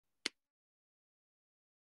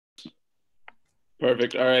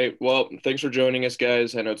Perfect. All right. Well, thanks for joining us,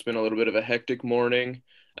 guys. I know it's been a little bit of a hectic morning.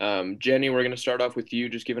 Jenny, we're going to start off with you,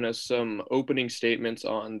 just giving us some opening statements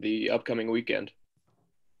on the upcoming weekend.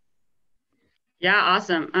 Yeah,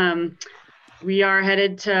 awesome. We are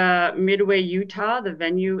headed to Midway, Utah. The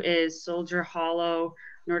venue is Soldier Hollow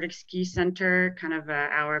Nordic Ski Center, kind of an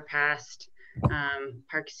hour past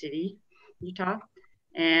Park City, Utah.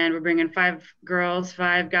 And we're bringing 5 girls,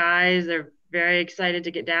 5 guys. They're very excited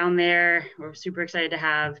to get down there. We're super excited to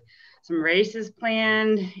have some races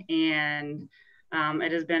planned. And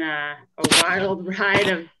it has been a wild ride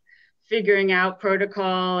of figuring out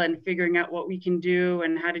protocol and figuring out what we can do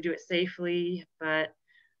and how to do it safely. But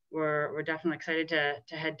we're definitely excited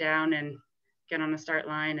to head down and get on the start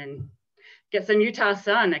line and get some Utah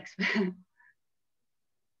sun.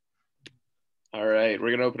 All right. We're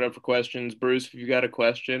going to open up for questions. Bruce, if you got a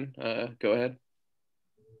question, go ahead.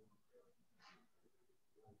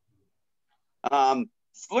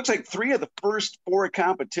 Looks like 3 of the first 4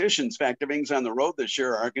 competitions, in fact, everything's on the road this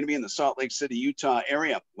year, are going to be in the Salt Lake City, Utah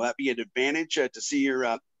area. Will that be an advantage to see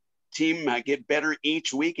your team get better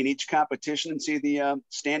each week in each competition and see the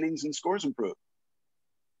standings and scores improve?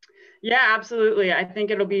 Yeah, absolutely. I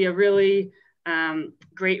think it'll be a really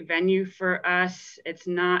great venue for us. It's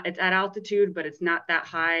at altitude, but it's not that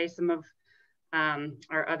high. Some of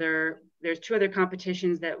there's 2 other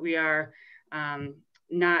competitions that we are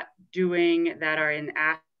not doing that are in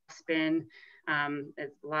Aspen.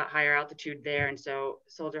 It's a lot higher altitude there. And so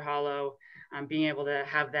Soldier Hollow, being able to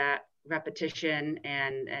have that repetition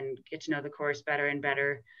and get to know the course better and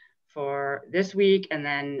better for this week. And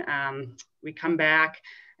then we come back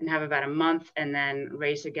and have about a month and then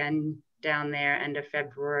race again down there end of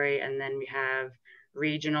February. And then we have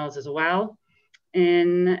regionals as well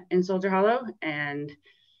in Soldier Hollow. And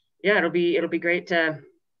yeah, it'll be great to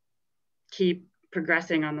keep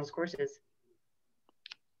progressing on those courses.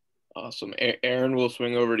 Awesome. Aaron, we'll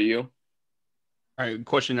swing over to you. All right.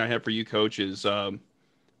 Question I have for you, Coach, is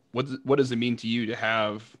what does it mean to you to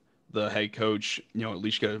have the head coach,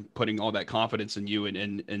 Alicia, putting all that confidence in you and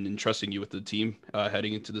entrusting you with the team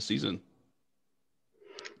heading into the season?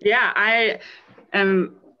 Yeah, I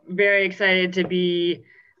am very excited to be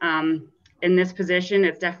in this position.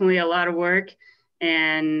 It's definitely a lot of work,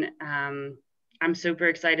 and I'm super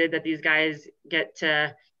excited that these guys get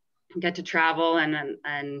to travel, and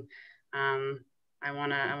I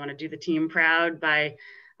want to do the team proud by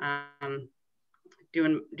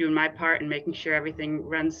doing my part and making sure everything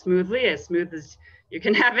runs smoothly, as smooth as you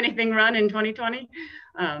can have anything run in 2020.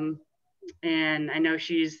 And I know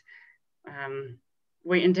she's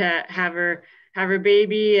waiting to have her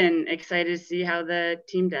baby and excited to see how the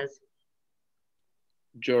team does.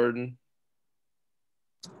 Jordan.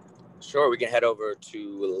 Sure, we can head over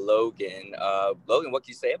to Logan. Logan, what can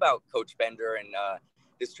you say about Coach Bender and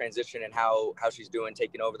this transition and how she's doing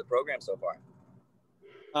taking over the program so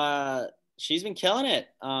far? She's been killing it.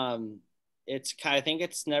 I think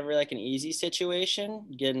it's never like an easy situation,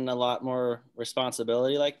 getting a lot more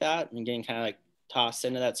responsibility like that and getting kind of like tossed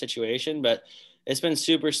into that situation, but it's been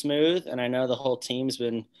super smooth. And I know the whole team's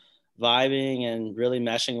been vibing and really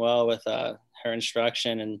meshing well with her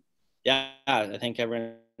instruction. And yeah, I think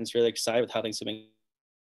everyone's really excited with how things have been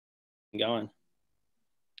going.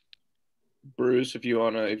 Bruce, if you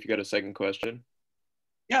got a second question.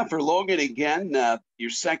 Yeah, for Logan again, your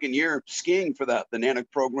second year skiing for the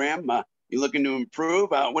Nordic program. You looking to improve?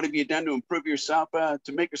 What have you done to improve yourself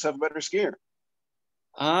to make yourself a better skier?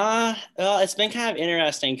 Well, it's been kind of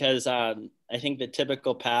interesting because I think the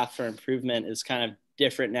typical path for improvement is kind of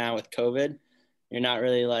different now with COVID. You're not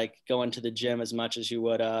really like going to the gym as much as you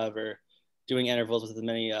would have, or doing intervals with as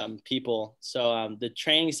many people. So the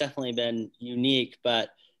training's definitely been unique, but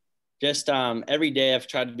just every day I've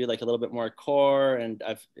tried to do like a little bit more core, and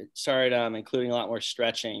I've started including a lot more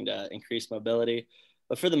stretching to increase mobility.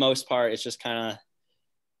 But for the most part, it's just kind of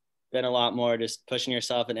been a lot more just pushing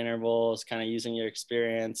yourself in intervals, kind of using your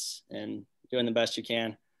experience and doing the best you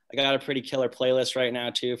can. I got a pretty killer playlist right now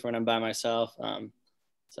too for when I'm by myself.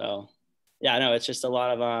 So yeah, no, it's just a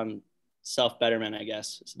lot of self-betterment, I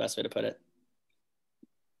guess is the best way to put it.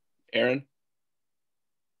 Aaron?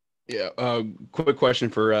 Yeah. Quick question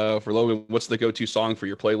for Logan. What's the go-to song for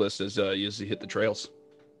your playlist as you hit the trails?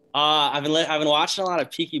 I've been watching a lot of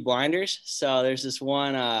Peaky Blinders. So there's this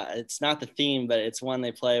one, it's not the theme, but it's one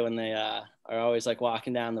they play when they are always like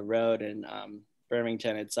walking down the road in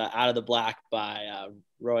Birmingham. It's Out of the Black by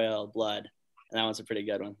Royal Blood. And that one's a pretty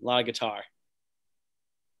good one. A lot of guitar.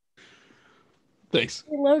 Thanks.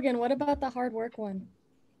 Hey, Logan, what about the hard work one?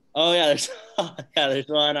 Oh yeah, there's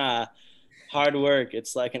one Hard work.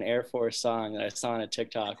 It's like an Air Force song that I saw on a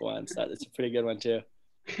TikTok once. It's a pretty good one too.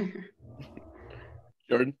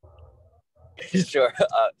 Jordan? Sure.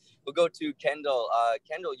 We'll go to Kendall.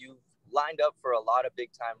 Kendall, you've lined up for a lot of big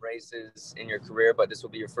time races in your career, but this will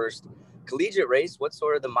be your first collegiate race. What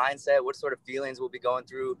sort of the mindset, what sort of feelings will be going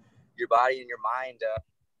through your body and your mind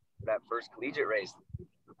for that first collegiate race?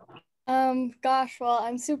 Gosh, well,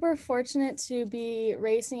 I'm super fortunate to be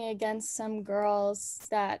racing against some girls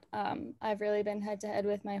that I've really been head to head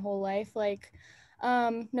with my whole life, like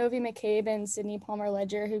Novi McCabe and Sydney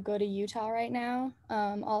Palmer-Ledger, who go to Utah right now.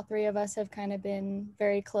 All three of us have kind of been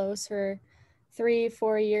very close for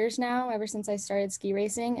 3-4 years now, ever since I started ski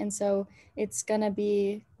racing. And so it's going to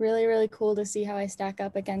be really, really cool to see how I stack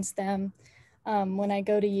up against them when I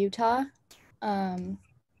go to Utah,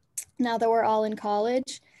 now that we're all in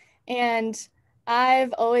college. And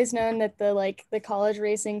I've always known that the college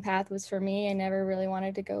racing path was for me. I never really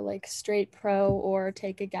wanted to go like straight pro or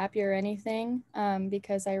take a gap year or anything,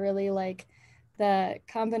 because I really like the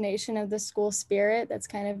combination of the school spirit. That's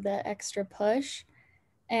kind of the extra push.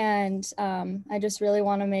 And I just really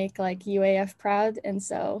want to make like UAF proud. And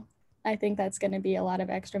so I think that's going to be a lot of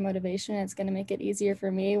extra motivation. It's going to make it easier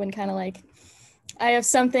for me when kind of like I have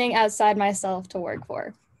something outside myself to work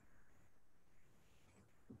for.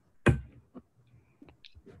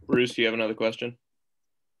 Bruce, do you have another question?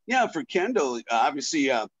 Yeah, for Kendall,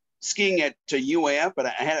 obviously skiing at UAF, but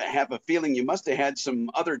I have a feeling you must have had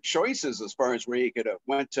some other choices as far as where you could have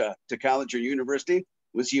went to college or university.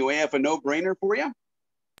 Was UAF a no-brainer for you?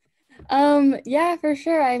 Yeah, for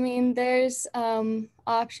sure. I mean, there's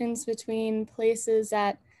options between places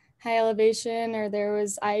at high elevation, or there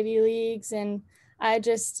was Ivy Leagues, and I've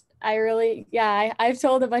told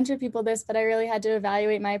a bunch of people this, but I really had to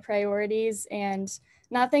evaluate my priorities and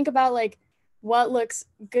not think about like what looks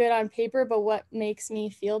good on paper, but what makes me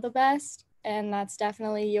feel the best. And that's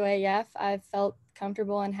definitely UAF. I've felt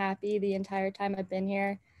comfortable and happy the entire time I've been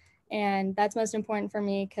here. And that's most important for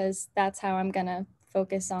me because that's how I'm going to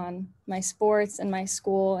focus on my sports and my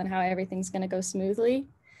school and how everything's going to go smoothly.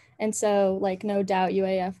 And so like, no doubt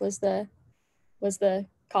UAF was the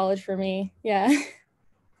college for me. Yeah.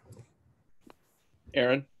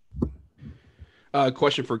 Aaron?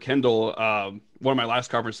 Question for Kendall. One of my last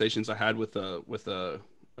conversations I had with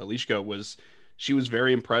Alishka was she was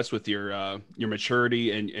very impressed with your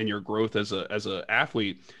maturity and your growth as a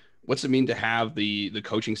athlete. What's it mean to have the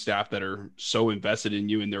coaching staff that are so invested in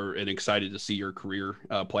you and they're excited to see your career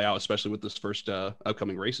play out, especially with this first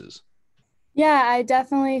upcoming races? Yeah, I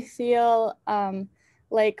definitely feel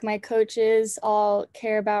like my coaches all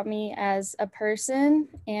care about me as a person,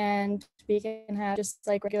 and we can have just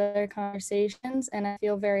like regular conversations, and I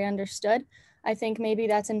feel very understood. I think maybe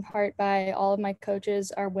that's in part by all of my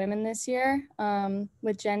coaches are women this year,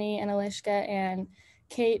 with Jennie and Alishka and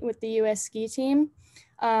Kate with the US ski team.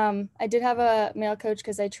 I did have a male coach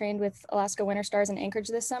because I trained with Alaska Winter Stars in Anchorage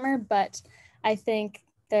this summer, but I think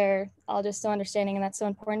they're all just so understanding, and that's so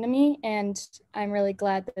important to me. And I'm really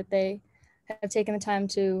glad that they have taken the time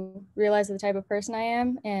to realize the type of person I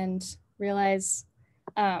am and realize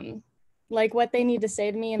like what they need to say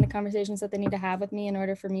to me and the conversations that they need to have with me in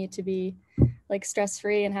order for me to be like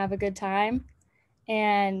stress-free and have a good time.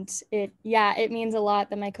 And it means a lot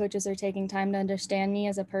that my coaches are taking time to understand me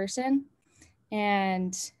as a person,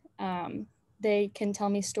 and they can tell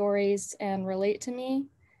me stories and relate to me.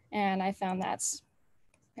 And I found that's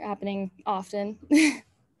happening often.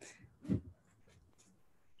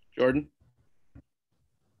 Jordan?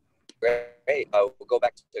 Great. We'll go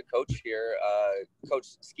back to Coach here. Coach,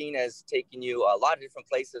 skiing has taken you a lot of different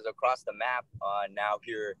places across the map now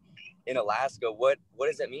here in Alaska. What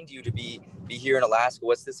does that mean to you to be here in Alaska?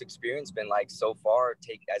 What's this experience been like so far,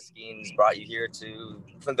 as skiing's brought you here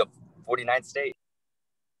from the 49th state?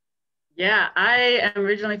 Yeah, I am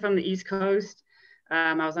originally from the East Coast.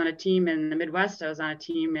 I was on a team in the Midwest. I was on a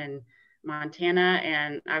team in Montana,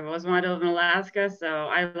 and I always wanted to live in Alaska. So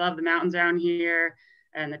I love the mountains around here,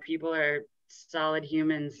 and the people are solid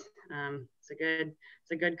humans. It's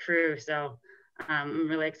a good crew. So I'm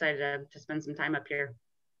really excited to spend some time up here.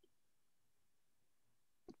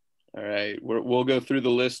 All right, we'll go through the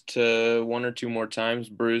list one or two more times.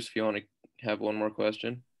 Bruce, if you want to have one more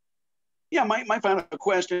question. Yeah, my final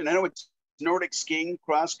question. I know it's Nordic skiing,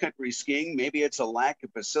 cross-country skiing. Maybe it's a lack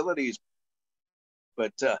of facilities,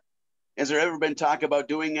 but has there ever been talk about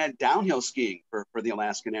doing downhill skiing for the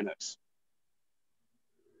Alaskan Innuks?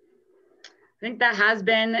 I think that has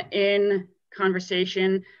been in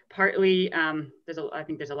conversation. Partly, I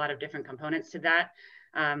think there's a lot of different components to that.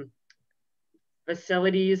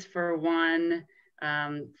 Facilities for one,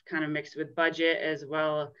 kind of mixed with budget, as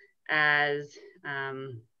well as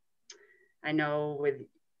I know with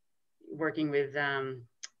working with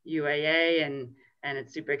UAA, and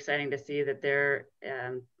it's super exciting to see that their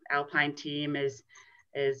Alpine team has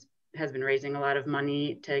been raising a lot of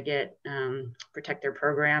money to get protect their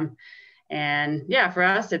program. And yeah, for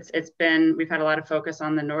us, we've had a lot of focus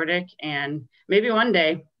on the Nordic, and maybe one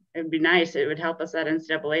day it would be nice. It would help us at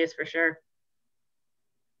NCAAs for sure.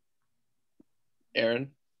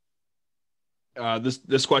 Aaron?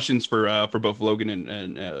 This question's for both Logan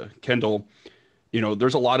and Kendall. You know,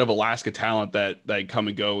 there's a lot of Alaska talent that come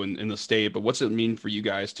and go in the state, but what's it mean for you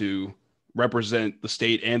guys to represent the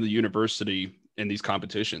state and the university in these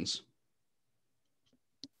competitions?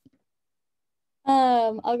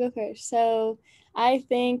 I'll go first. So I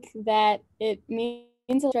think that it means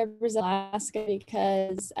to represent Alaska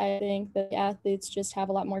because I think that the athletes just have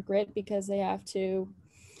a lot more grit because they have to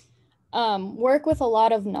work with a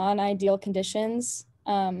lot of non-ideal conditions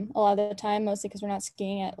a lot of the time, mostly because we're not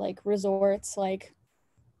skiing at like resorts like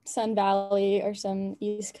Sun Valley or some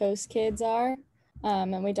East Coast kids are,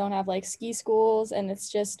 and we don't have like ski schools, and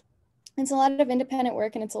it's a lot of independent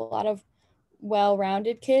work, and it's a lot of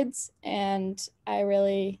well-rounded kids, and I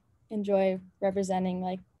really enjoy representing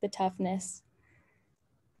like the toughness.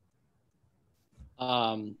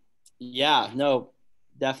 Yeah, no,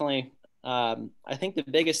 definitely. I think the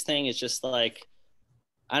biggest thing is just like,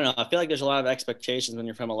 I don't know, I feel like there's a lot of expectations when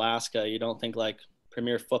you're from Alaska. You don't think like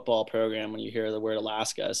premier football program when you hear the word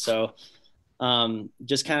Alaska. So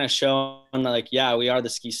just kind of showing like, yeah, we are the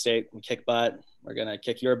ski state. We kick butt. We're going to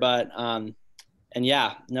kick your butt. And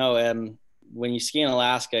yeah, no, when you ski in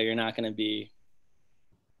Alaska, you're not going to be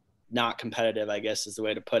not competitive, I guess is the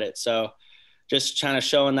way to put it. So just kind of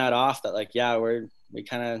showing that off that like, yeah, we're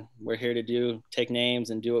here to take names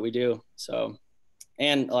and do what we do. So,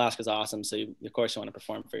 and Alaska's awesome. So of course you want to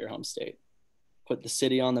perform for your home state, put the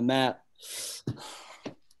city on the map.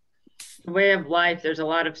 Way of life. There's a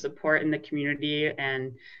lot of support in the community,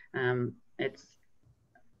 and it's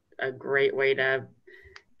a great way to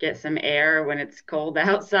get some air when it's cold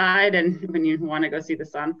outside and when you want to go see the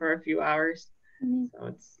sun for a few hours. Mm-hmm. So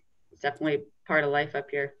it's definitely part of life up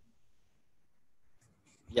here.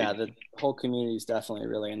 Yeah, the whole community is definitely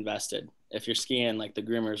really invested. If you're skiing, like the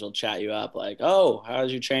groomers will chat you up like, oh,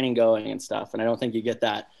 how's your training going and stuff. And I don't think you get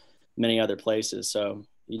that many other places. So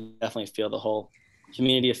you definitely feel the whole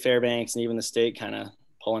community of Fairbanks and even the state kind of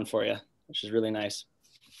pulling for you, which is really nice.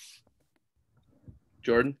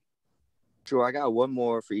 Jordan? Sure, I got one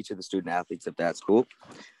more for each of the student athletes, if that's cool.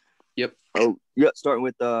 Yep. Oh, yeah, starting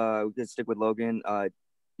with, we can stick with Logan.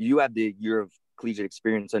 You have the year of collegiate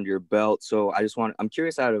experience under your belt. So I'm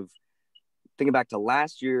curious, out of thinking back to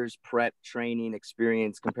last year's prep training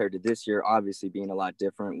experience compared to this year, obviously being a lot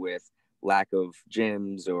different with lack of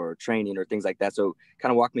gyms or training or things like that. So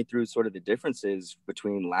kind of walk me through sort of the differences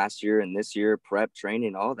between last year and this year, prep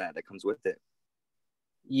training, all that comes with it.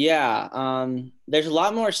 Yeah, there's a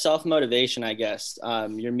lot more self-motivation, I guess.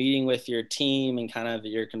 You're meeting with your team and kind of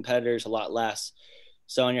your competitors a lot less.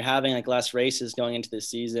 So when you're having like less races going into the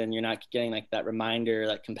season, you're not getting like that reminder,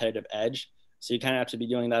 like competitive edge. So you kind of have to be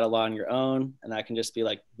doing that a lot on your own. And that can just be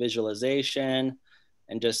like visualization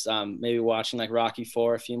and just maybe watching like Rocky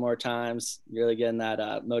IV a few more times, really getting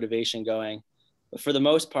that motivation going. But for the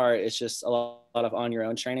most part, it's just a lot of on your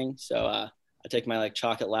own training. So I take my like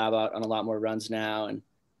chocolate lab out on a lot more runs now, and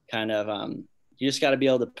kind of you just got to be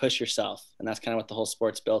able to push yourself. And that's kind of what the whole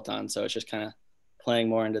sport's built on. So it's just kind of playing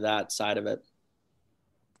more into that side of it.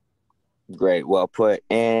 Great. Well put.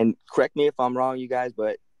 And correct me if I'm wrong, you guys,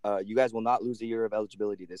 but you guys will not lose a year of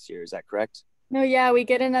eligibility this year. Is that correct? No, yeah, we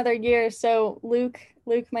get another year. So Luke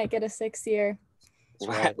might get a 6th year.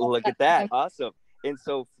 Right. Look at that. Awesome. And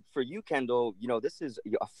so for you, Kendall, you know, this is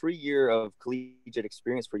a free year of collegiate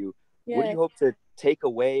experience for you. Yeah. What do you hope to take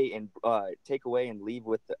away and leave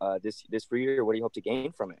with this free year? What do you hope to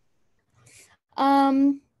gain from it?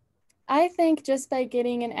 I think just by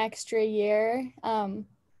getting an extra year,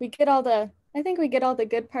 we get all the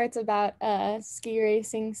good parts about ski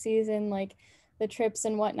racing season, like the trips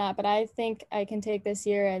and whatnot. But I think I can take this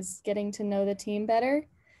year as getting to know the team better,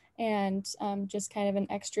 and just kind of an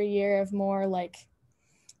extra year of more like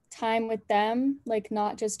time with them, like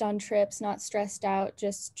not just on trips, not stressed out,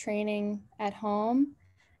 just training at home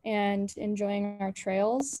and enjoying our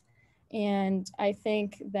trails. And I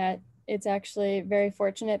think that it's actually very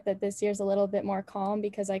fortunate that this year's a little bit more calm,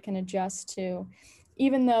 because I can adjust to,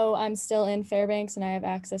 even though I'm still in Fairbanks and I have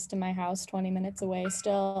access to my house 20 minutes away,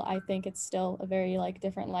 still, I think it's still a very like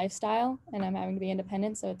different lifestyle, and I'm having to be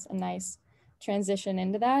independent. So it's a nice transition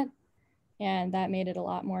into that. And that made it a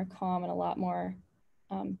lot more calm and a lot more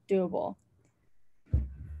doable.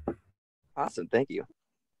 Awesome. Thank you.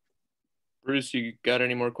 Bruce, you got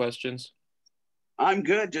any more questions? I'm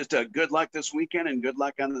good. Just good luck this weekend and good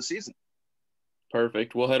luck on the season.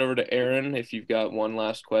 Perfect. We'll head over to Aaron if you've got one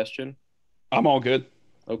last question. I'm all good.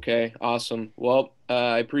 Okay, awesome. Well,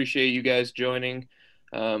 I appreciate you guys joining.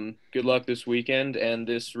 Good luck this weekend, and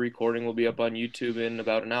this recording will be up on YouTube in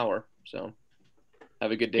about an hour. So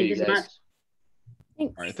have a good day, Thank you so guys. much.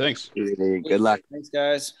 Thanks. All right, thanks. Good luck. Thanks,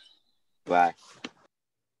 guys. Bye.